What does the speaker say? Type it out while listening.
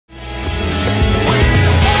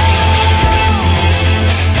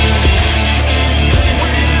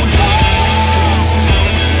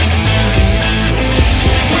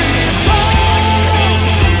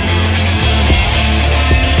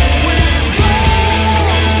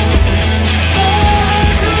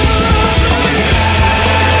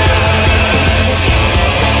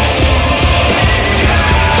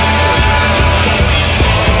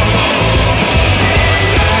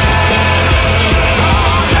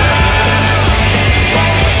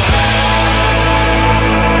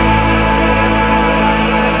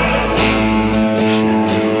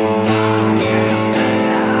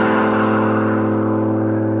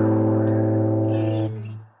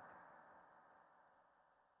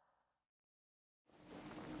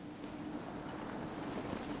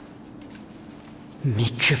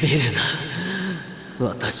見くびるな。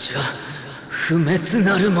私は不滅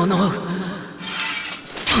なる者。ま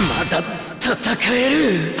だ戦え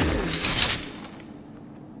る。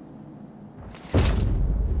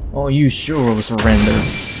Oh, you sure will surrender.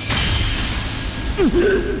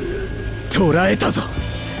 捕らえたぞ。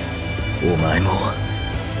お前も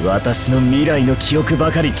私の未来の記憶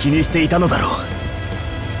ばかり気にしていたのだろう。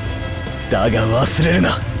だが忘れる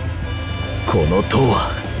な。この塔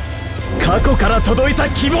は過去から届いた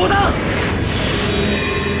希望だ。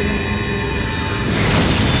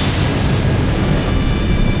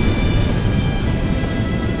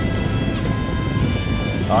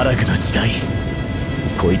アラグの時代、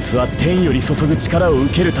こいつは天より注ぐ力を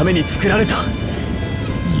受けるために作られた。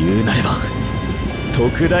言うなれば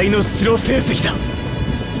特大の城成績だ。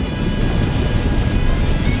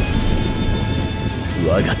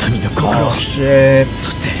我が民の心を、そして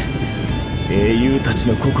英雄たち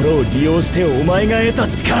の心を利用してお前が得た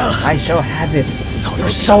力、 I shall have it, your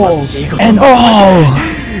soul and all!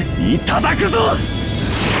 いただくぞ。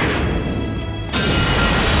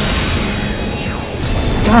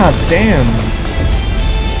 God damn!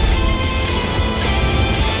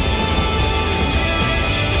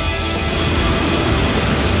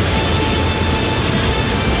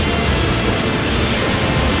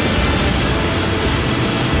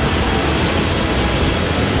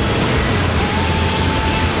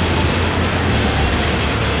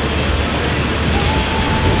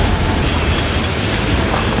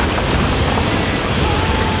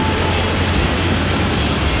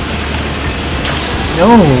 No!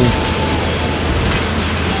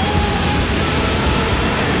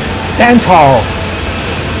 Stand tall!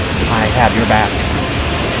 I have your back.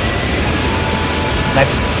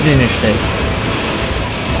 Let's finish this.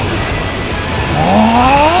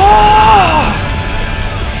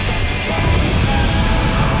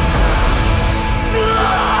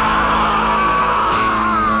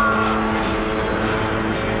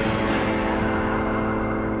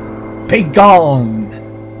 Be gone,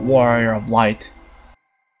 warrior of light.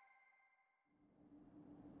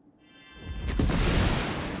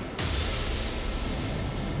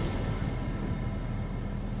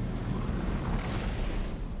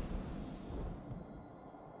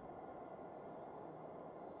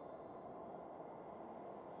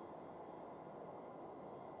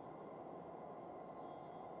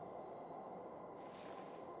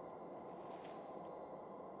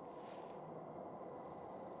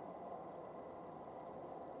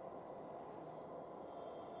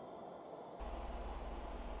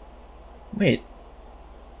 Wait,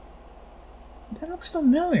 that looks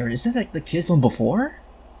familiar. Is that like the kid from before?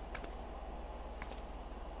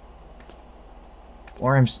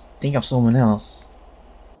 Or I'm thinking of someone else.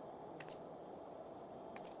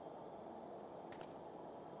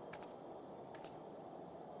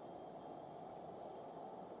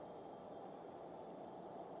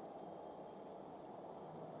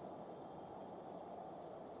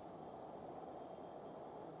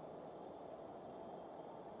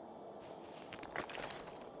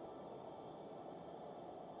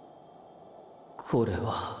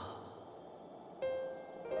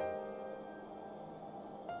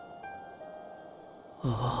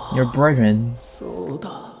 Your brethren. そう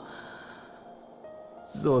だ。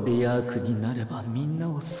ゾディアークになればみんな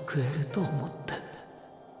を救えると思って。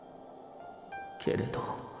けれど、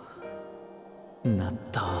なっ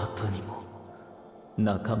た後にも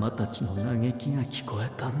仲間たちの嘆きが聞こえ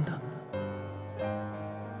たんだ。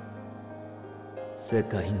世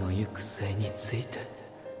界の行く末について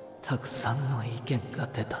たくさんの意見が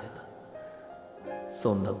出た。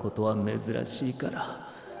そんなことは珍しいから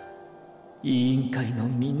委員会の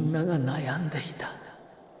みんなが悩んでいた。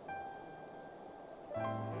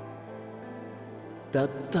だっ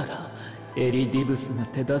たらエリディブスが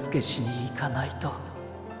手助けしに行かないと。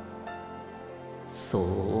そ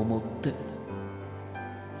う思って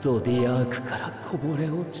ゾディアークからこぼれ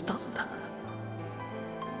落ちたんだ。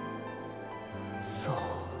そ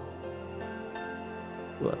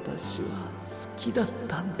う、私は好きだっ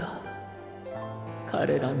たんだ、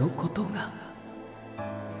彼らのことが。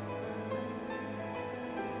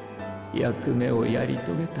役目をやり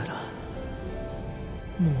遂げたら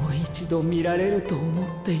もう一度見られると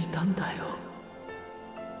思っていたんだよ。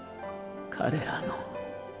彼らの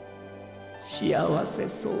幸せ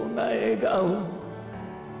そうな笑顔。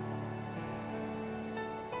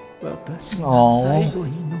私が最後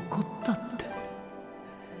に残ったって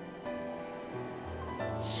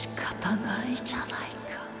仕方ないじゃないか。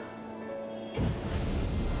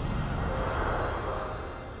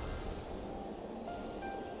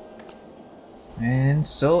And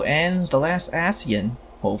so ends the last ASEAN,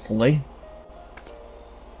 hopefully.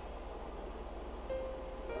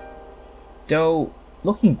 Though,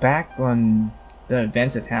 looking back on the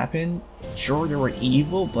events that happened, sure they were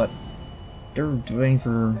evil, but they were doing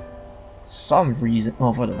for some reason,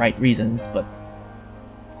 well, for the right reasons, but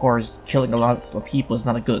of course, killing a lot of people is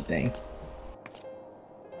not a good thing.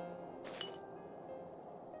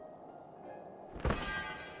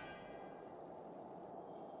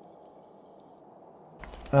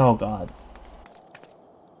 Oh god.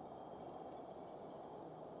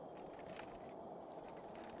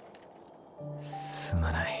 す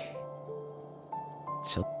まない。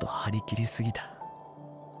ちょっと張り切りすぎた。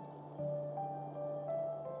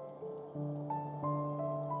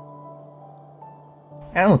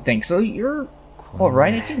I don't think so. You're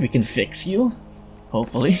alright. I think we can fix you.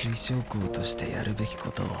 Hopefully. 水将校としてやるべき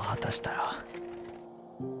ことを果たしたら、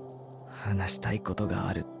話したいことが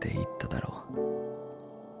あるって言っただろう。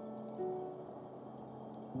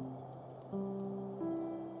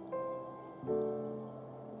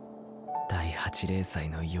第8例祭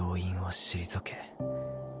の要因を退け、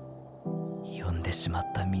呼んでしま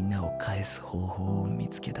ったみんなを返す方法を見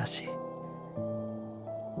つけ出し、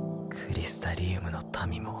クリスタリウムの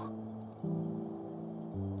民も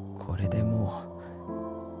これでも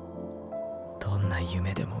うどんな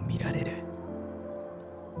夢でも見られる。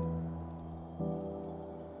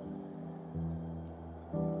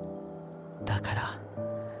だから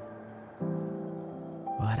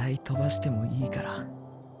笑い飛ばしてもいいから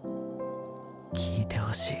聞いて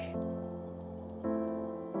ほしい。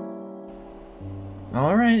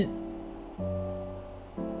 Alright.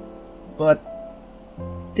 But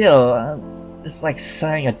still, it's like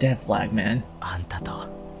signing a death flag, man. あんたと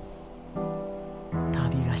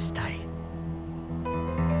旅がしたい。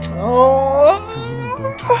 Oh! 次の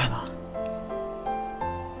冒険は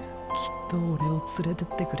きっと俺を連れてっ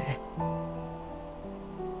てくれ。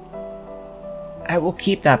 I will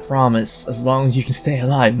keep that promise as long as you can stay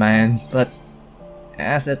alive, man. But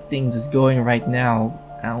as that things is going right now,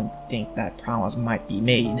 I don't think that promise might be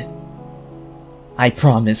made. I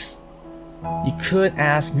promise. You could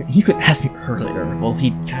ask me earlier. Well,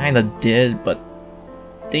 he kinda did, but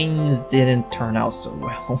things didn't turn out so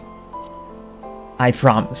well. I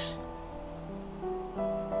promise.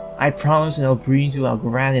 I promise and I'll bring you to a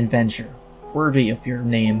grand adventure, worthy of your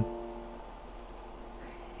name.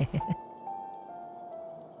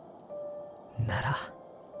 なら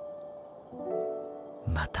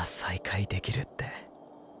また再会できるって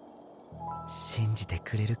信じて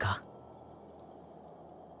くれるか？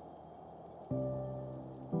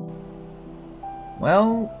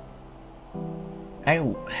 Well,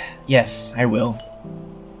 yes, I will.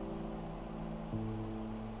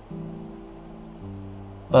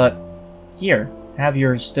 But here, have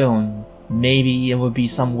your stone. Maybe it would be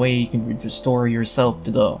some way you can restore yourself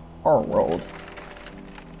to the our world.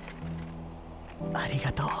 あり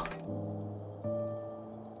がとう。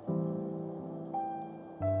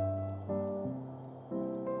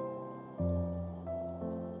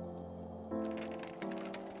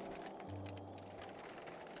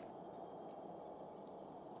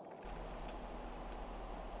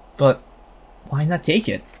 But why not take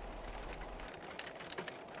it?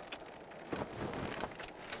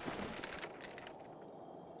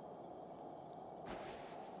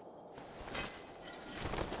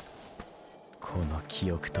 This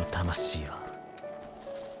記憶と魂は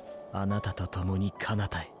あなたと共に彼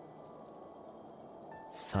方へ。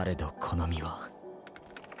されどこの身は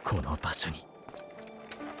この場所に。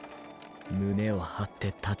胸を張って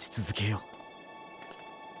立ち続けよ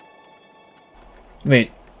う。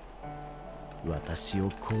 Wait. 私を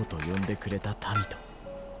こうと呼んでくれた民と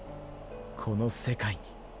この世界に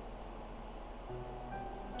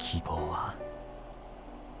希望は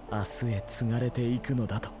明日へ継がれていくの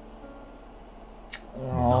だと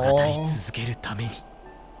物語り続けるために。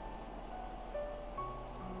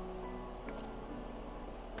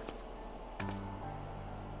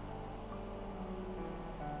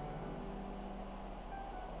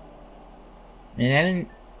 And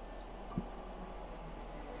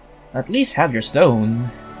at least have your stone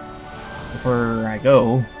before I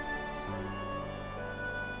go.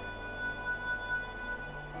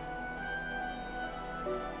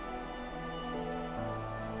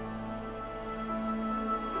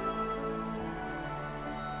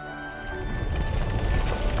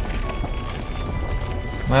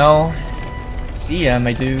 Well, see ya,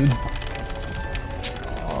 my dude.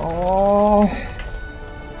 Oh.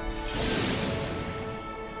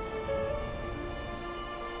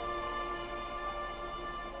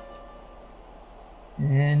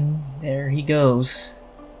 And there he goes.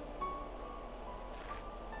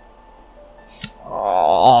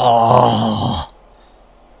 Oh.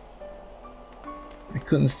 I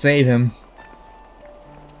couldn't save him.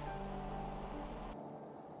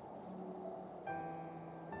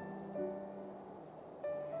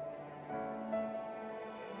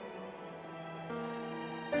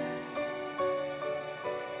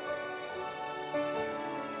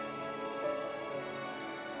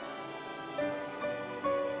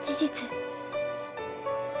 実、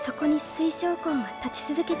そこに水晶魂が立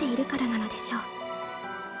ち続けているからなのでしょう。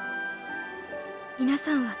皆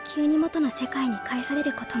さんは急に元の世界に返され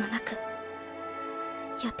ることもなく、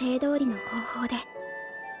予定通りの方法で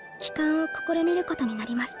帰還を試みることにな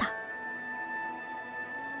りました。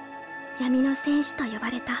闇の戦士と呼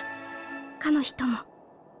ばれたかの人も、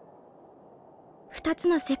二つ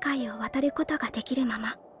の世界を渡ることができるま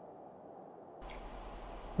ま。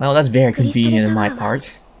Well, that's very convenient on my part.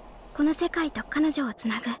 この世界と彼女をつ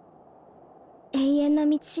なぐ永遠の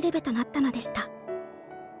道しるべとなったのでした。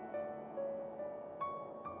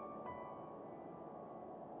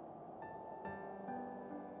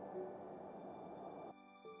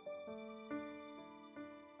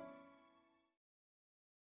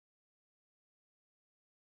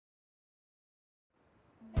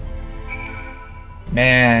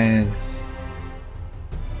Man,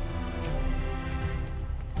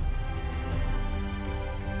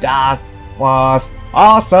 that was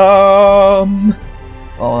awesome!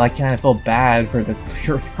 Well, I kind of feel bad for the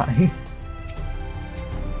pure guy.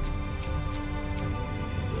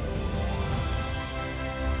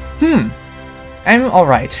 I'm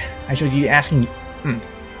alright. I should be asking.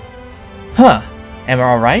 Am I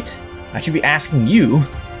alright? I should be asking you.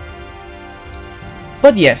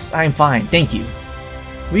 But yes, I'm fine, thank you.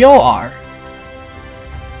 We all are.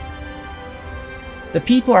 The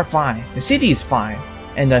people are fine, the city is fine,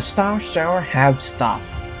 and the star shower have stopped.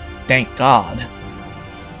 Thank God.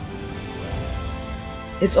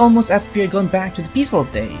 It's almost as if we are going back to the peaceful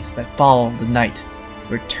days that followed the night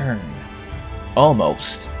return.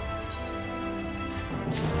 Almost.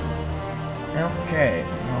 Okay,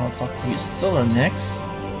 I'll talk to you still next.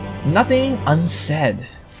 Nothing unsaid.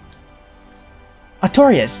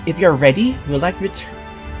 Artorias, if you're ready, we would like to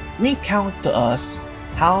recount to us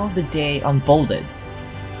how the day unfolded.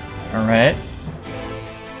 Alright.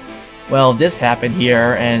 Well, this happened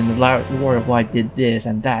here, and the Lord of Light did this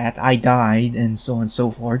and that, I died, and so on and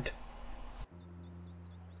so forth.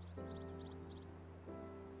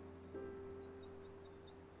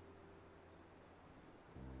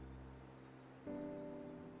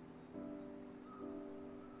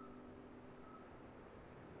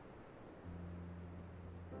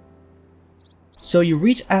 So you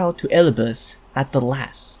reached out to Elibus at the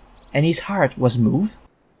last, and his heart was moved?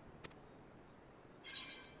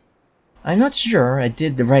 I'm not sure I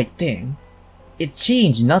did the right thing. It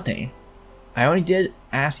changed nothing. I only did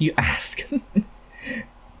as you ask.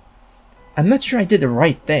 I'm not sure I did the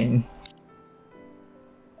right thing.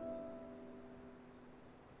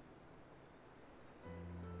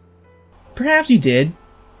 Perhaps you did,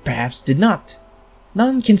 perhaps did not.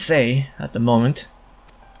 None can say at the moment.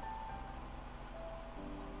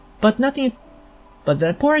 But the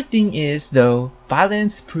important thing is, though,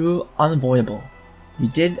 violence proved unavoidable. You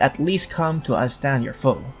did at least come to understand your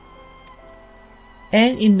foe.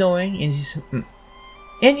 And in knowing his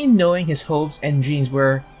hopes and dreams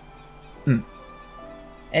were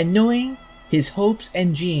and knowing his hopes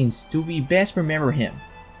and dreams, do we best remember him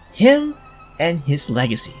and his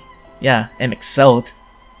legacy. Yeah, I'm excelled.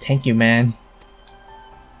 Thank you, man.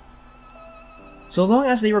 So long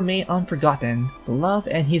as they remain unforgotten, the love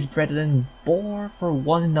and his brethren bore for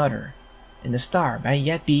one another, and the star may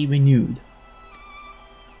yet be renewed.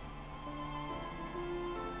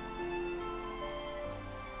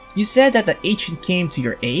 You said that the ancient came to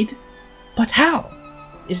your aid? But how?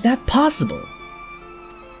 Is that possible?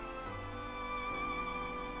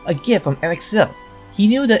 A gift from MSQ. He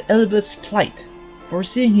knew the Elibus' plight.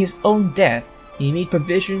 Foreseeing his own death, he made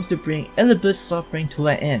provisions to bring Elibus' suffering to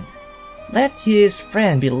an end. Let his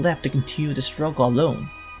friend be left to continue the struggle alone.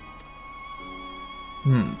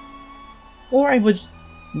 Or I would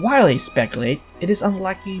wildly speculate it is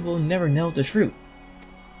unlikely we'll never know the truth.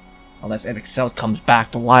 Unless MSQ comes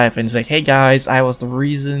back to life and is like, hey guys, I was the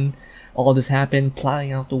reason all this happened,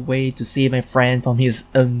 planning out the way to save my friend from his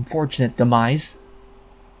unfortunate demise.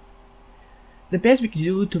 The best we can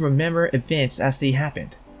do to remember events as they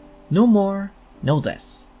happened. No more, no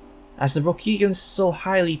less. As the Rokigans so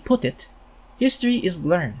highly put it, history is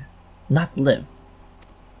learned, not lived.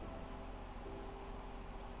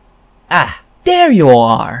 Ah, there you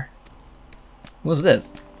are! What's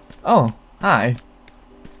this? Oh, hi.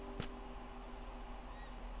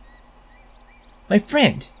 My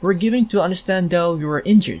friend, you were given to understand though you were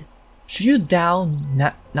injured. Should you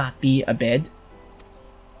down not be abed?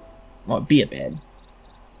 Or be abed?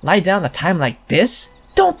 Lie down at a time like this?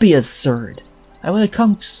 Don't be absurd! I would have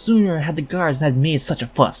come sooner had the guards not made such a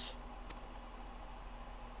fuss.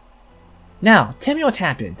 Now, tell me what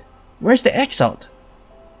happened. Where's the exalt?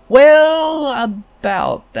 Well,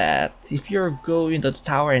 about that. If you're going to the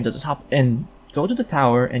tower and to the top and go to the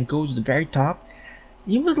tower and go to the very top,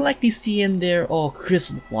 you would likely see him there all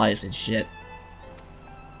crystallized and shit.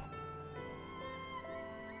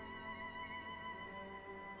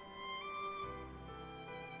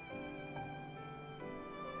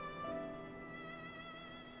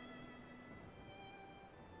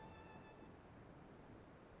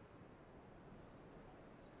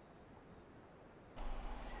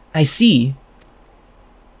 I see.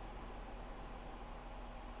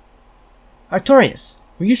 Artorias,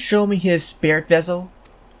 will you show me his spirit vessel?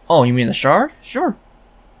 Oh, you mean the shard? Sure.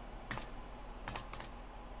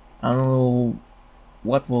 I don't know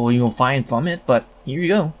what will you find from it, but here you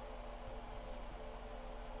go.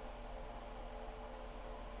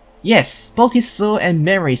 Yes, both his soul and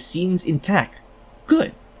memory seems intact.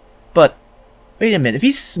 Good. But wait a minute, if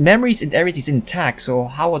his memories and everything's intact, so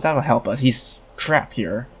how will that help us? He's trapped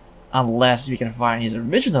here. Unless we can find his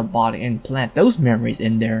original body and plant those memories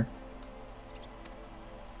in there.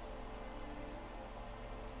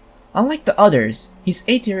 Unlike the others, his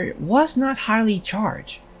aether was not highly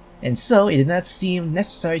charged, and so it did not seem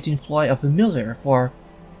necessary to employ a familiar for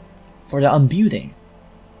the unbuilding.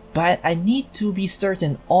 But I need to be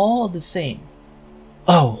certain all the same.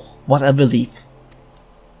 Oh, what a relief!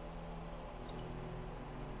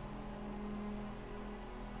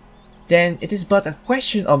 Then it is but a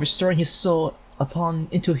question of restoring his soul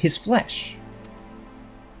into his flesh.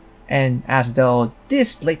 And as though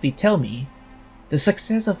this lately tell me, the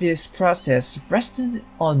success of his process rested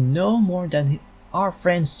on no more than our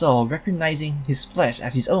friend's soul recognizing his flesh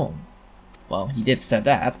as his own. Well, he did say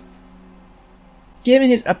that. Given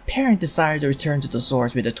his apparent desire to return to the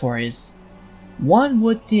source with the Taurus, one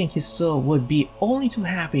would think his soul would be only too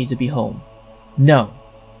happy to be home. No,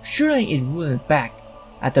 surely it wouldn't back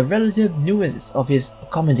at the relative newness of his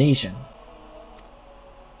accommodation.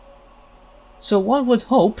 So one would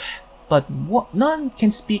hope, but none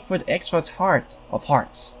can speak for the expert's heart of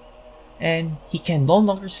hearts, and he can no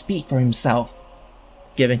longer speak for himself,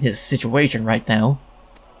 given his situation right now.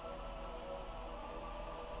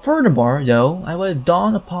 Furthermore, though, I would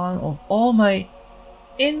dawn upon of all my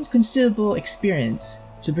inconceivable experience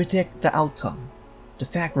to predict the outcome. The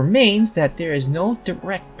fact remains that there is no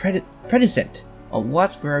direct precedent of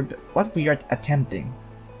what we are attempting.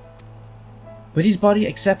 Would his body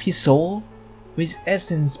accept his soul? With his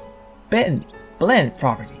essence blend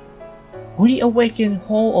property? Would he awaken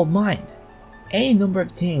whole of mind? Any number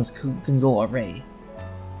of things can go awry.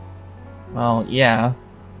 Well, yeah.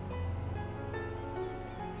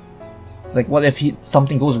 Like, what if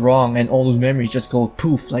something goes wrong and all those memories just go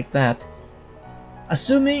poof like that?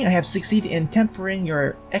 Assuming I have succeeded in tempering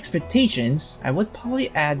your expectations, I would probably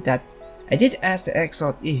add that I did ask the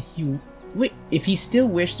exile if he still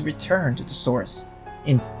wished to return to the source,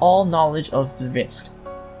 in all knowledge of the risk.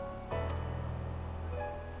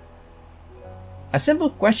 A simple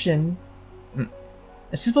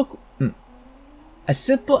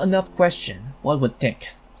enough question, one would think,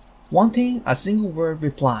 wanting a single word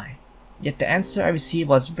reply. Yet the answer I received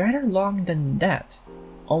was rather long than that,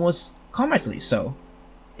 almost comically so.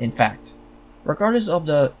 In fact, regardless of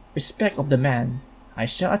the respect of the man, I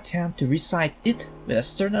shall attempt to recite it with a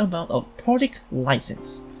certain amount of poetic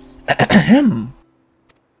license.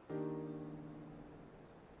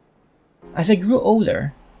 As I grew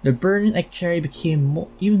older, the burden I carried became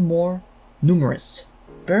even more numerous,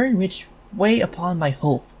 burden which weighed upon my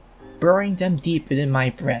hope, burying them deep within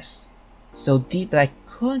my breast, so deep that I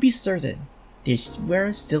couldn't be certain they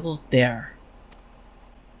were still there.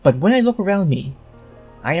 But when I look around me,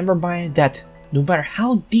 I am reminded that no matter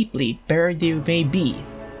how deeply buried they may be,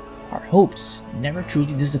 our hopes never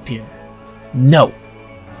truly disappear. No,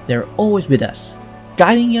 they're always with us,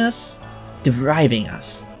 guiding us, deriving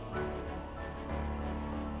us.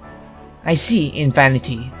 I see in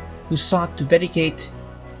Vanity, who sought to vindicate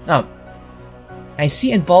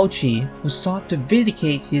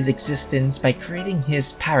his existence by creating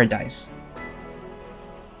his paradise.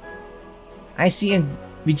 I see in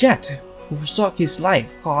Reject, who forsook his life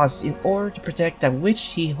cause in order to protect that which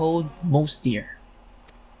he held most dear.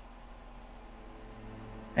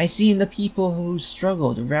 I see in the people who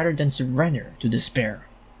struggled rather than surrender to despair.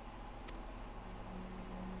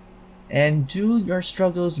 And though your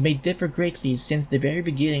struggles may differ greatly since the very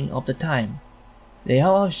beginning of the time, they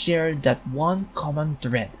all have shared that one common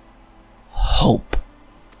thread: hope.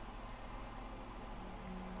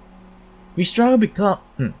 We struggle because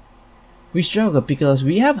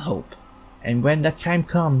we have hope, and when that time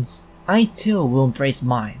comes, I too will embrace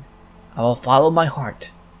mine. I will follow my heart,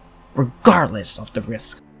 regardless of the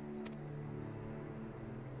risk.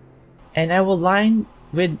 and I will live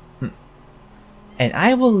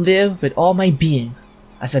with all my being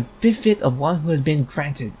as a benefit of one who has been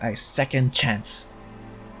granted a second chance.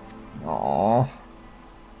 Aww.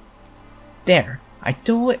 There, I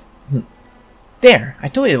told you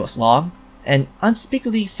it was long, and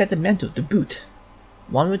unspeakably sentimental to boot.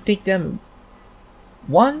 One would think them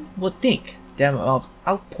of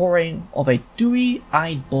outpouring of a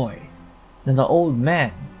dewy-eyed boy than the old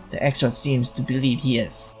man the extra seems to believe he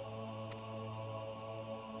is.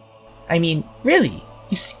 I mean, really,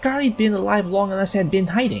 he's scarcely been alive long enough to have been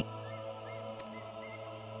hiding.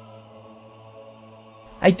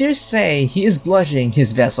 I dare say he is blushing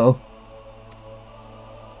his vessel.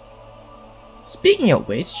 Speaking of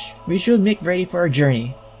which, we should make ready for our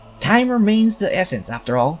journey. Time remains the essence,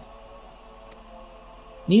 after all.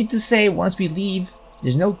 Need to say, once we leave,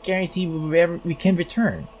 there's no guarantee we can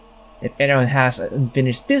return. If anyone has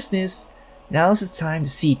unfinished business, now's the time to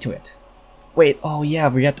see to it. Wait, oh yeah,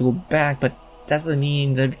 we have to go back, but doesn't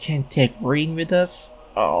mean that we can't take Rain with us?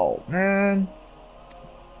 Oh man.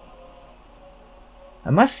 I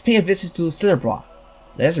must pay a visit to Slitherbroth.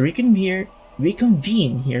 Let's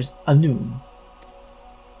reconvene here anew.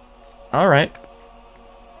 Alright.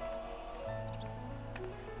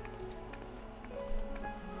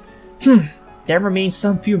 There remain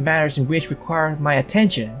some few matters in which require my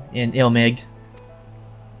attention in Ilmig.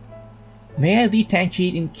 May I leave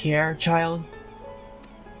Tancred in care, child?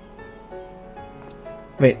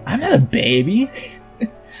 Wait, I'm not a baby!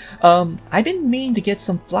 I've been meaning to get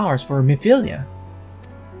some flowers for Mephilia.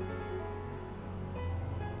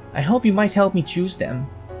 I hope you might help me choose them,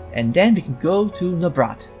 and then we can go to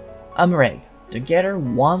Nabrat, Amreg, together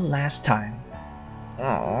one last time.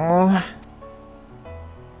 Aww.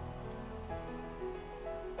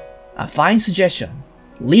 A fine suggestion.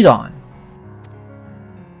 Lead on.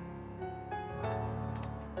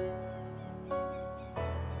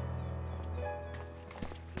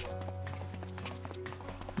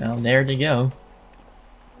 Well, there they go.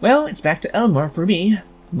 Well, it's back to Elmer for me,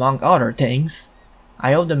 among other things.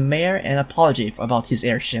 I owe the mayor an apology about his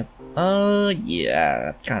airship. Yeah,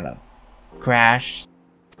 that kind of crashed.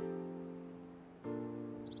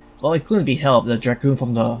 Well, it couldn't be helped. The Dragoon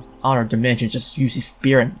from the other dimension just used his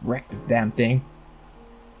spear and wrecked the damn thing.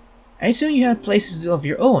 I assume you have places of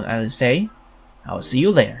your own, I would say. I'll see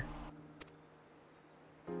you later.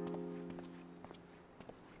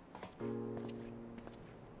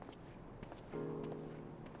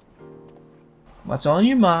 What's on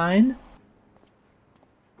your mind?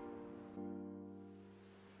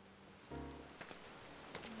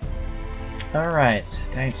 Alright,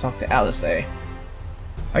 time to talk to Alice.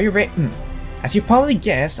 Are you ready? As you probably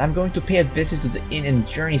guessed, I'm going to pay a visit to the inn in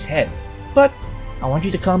Journey's Head, but I want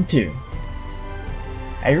you to come too.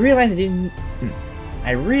 I realize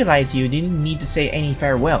you didn't need to say any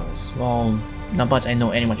farewells. Well, not much I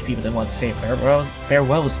know any much people that want to say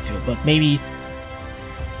farewells to, but maybe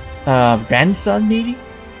grandson, maybe?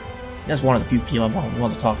 That's one of the few people I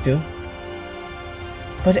want to talk to.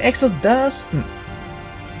 But the extra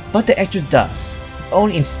does,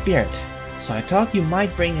 only in spirit. So I thought you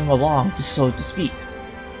might bring him along, so to speak.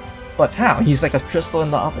 But how? He's like a crystal in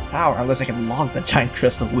the upper tower, unless I can log the giant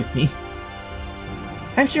crystal with me.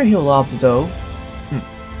 I'm sure he'll love it though.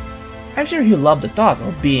 I'm sure he'll love the thought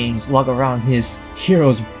of being lugged around his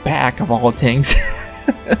hero's back of all things.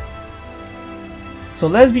 So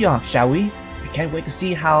let's be off, shall we? I can't wait to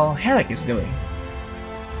see how Herrick is doing.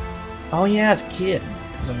 Oh yeah, the kid,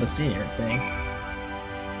 because of the senior thing.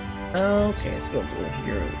 Okay, let's go to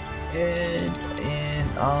Hero Head and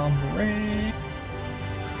Amreg.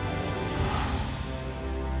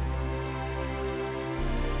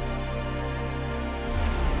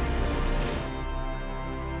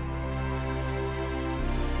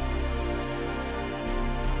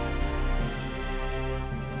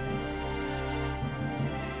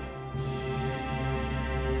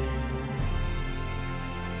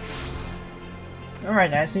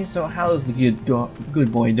 Alright, Ashley, so how's the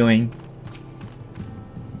good boy doing?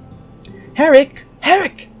 Herrick!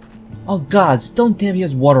 Herrick! Oh gods, don't tell me he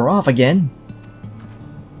has water off again!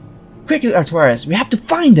 Quickly, Artuarius, we have to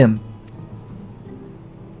find him!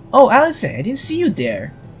 Oh, Alice, I didn't see you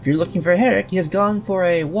there. If you're looking for Herrick, he has gone for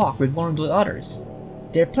a walk with one of the others.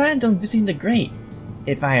 They're planned on visiting the grave,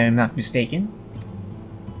 if I am not mistaken.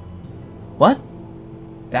 What?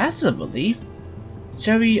 That's a belief.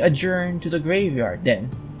 Shall we adjourn to the graveyard then?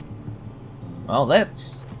 Well,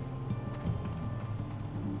 let's.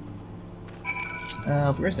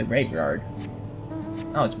 Where's the graveyard?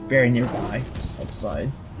 Oh, it's very nearby, just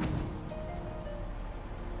outside.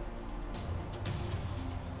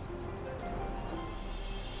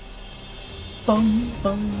 Bum,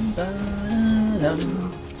 bum,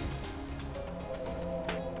 ba-da-dum.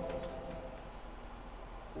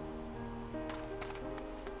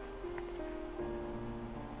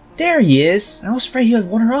 There he is! I was afraid he would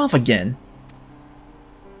wander off again.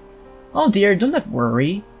 Oh dear, do not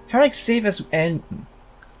worry. Harold's safe as and...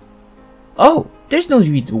 Oh, there's no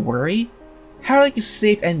need to worry. Harold is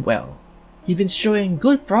safe and well. He's been showing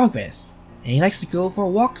good progress, and he likes to go for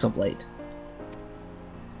walks of late.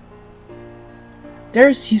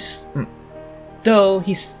 There's his... Though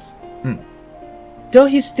his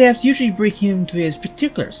steps usually bring him to his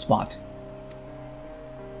particular spot.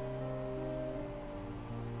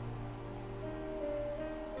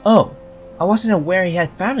 Oh, I wasn't aware he had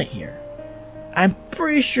family here. I'm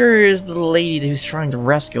pretty sure it's the lady that was trying to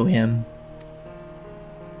rescue him.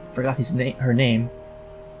 Forgot her name.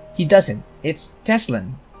 He doesn't. It's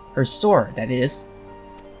Teslin. Her sword, that is.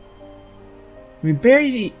 We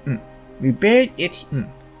buried it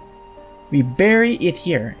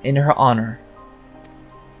here in her honor.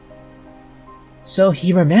 So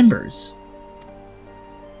he remembers.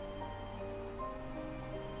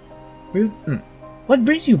 What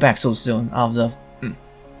brings you back so soon? Out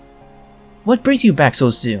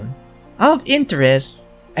of interest,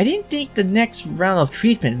 I didn't think the next round of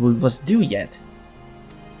treatment was due yet.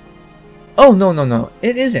 Oh no,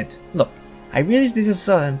 it isn't. Look, I realize this is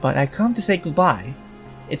sudden, but I come to say goodbye.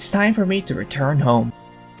 It's time for me to return home.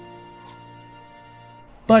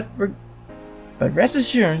 But rest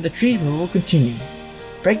assured, the treatment will continue.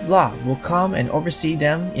 Break Law will come and oversee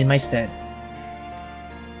them in my stead.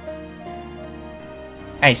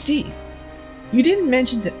 I see. You didn't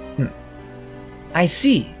mention that. I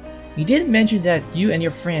see. You didn't mention that you and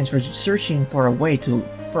your friends were searching for a way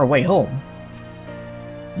home.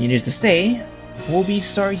 Needless to say, we'll be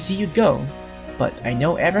sorry to see you go, but I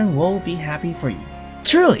know everyone will be happy for you.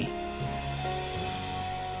 Truly!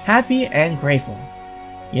 Happy and grateful.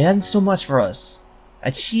 You done so much for us.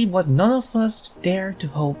 Achieved what none of us dared to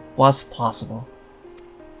hope was possible.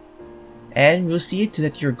 And we'll see to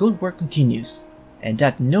that your good work continues, and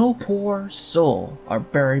that no poor soul are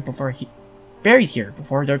buried here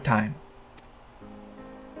before their time.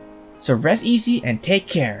 So rest easy and take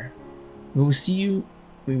care. We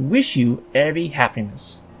wish you every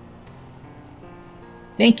happiness.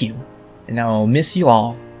 Thank you, and I'll miss you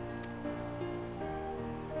all.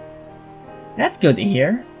 That's good to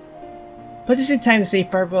hear. But this isn't time to say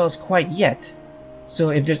farewells quite yet. So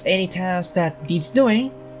if there's any task that needs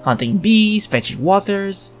doing, hunting bees, fetching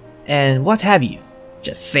waters, and what have you,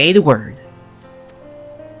 just say the word.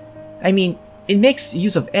 I mean, it makes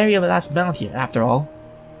use of area of the last mount here, after all.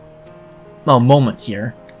 Well, moment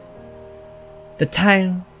here. The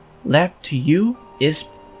time left to you is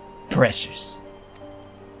precious.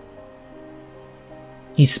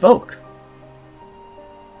 He spoke.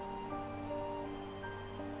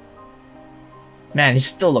 Man, he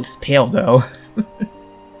still looks pale though.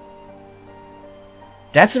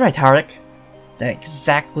 That's right, Harold. That's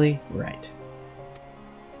exactly right.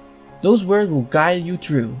 Those words will guide you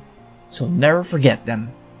through, so never forget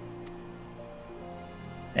them.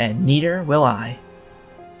 And neither will I.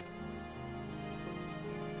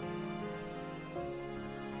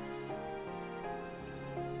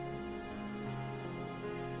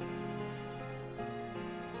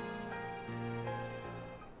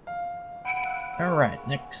 Alright,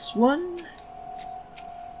 next one.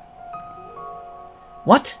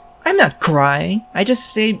 What? I'm not crying. I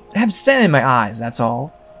just have sand in my eyes, that's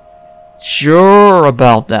all. Sure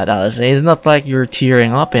about that, Alice. It's not like you're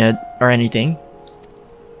tearing up in it or anything.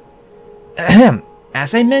 Ahem.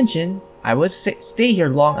 As I mentioned, I would stay here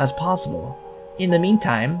long as possible. In the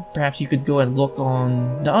meantime, perhaps you could go and look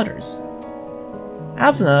on the others.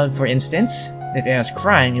 Avna, for instance. If anyone's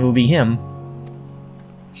crying, it will be him.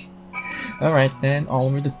 Alright then,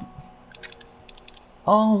 onward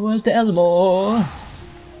to Elmore.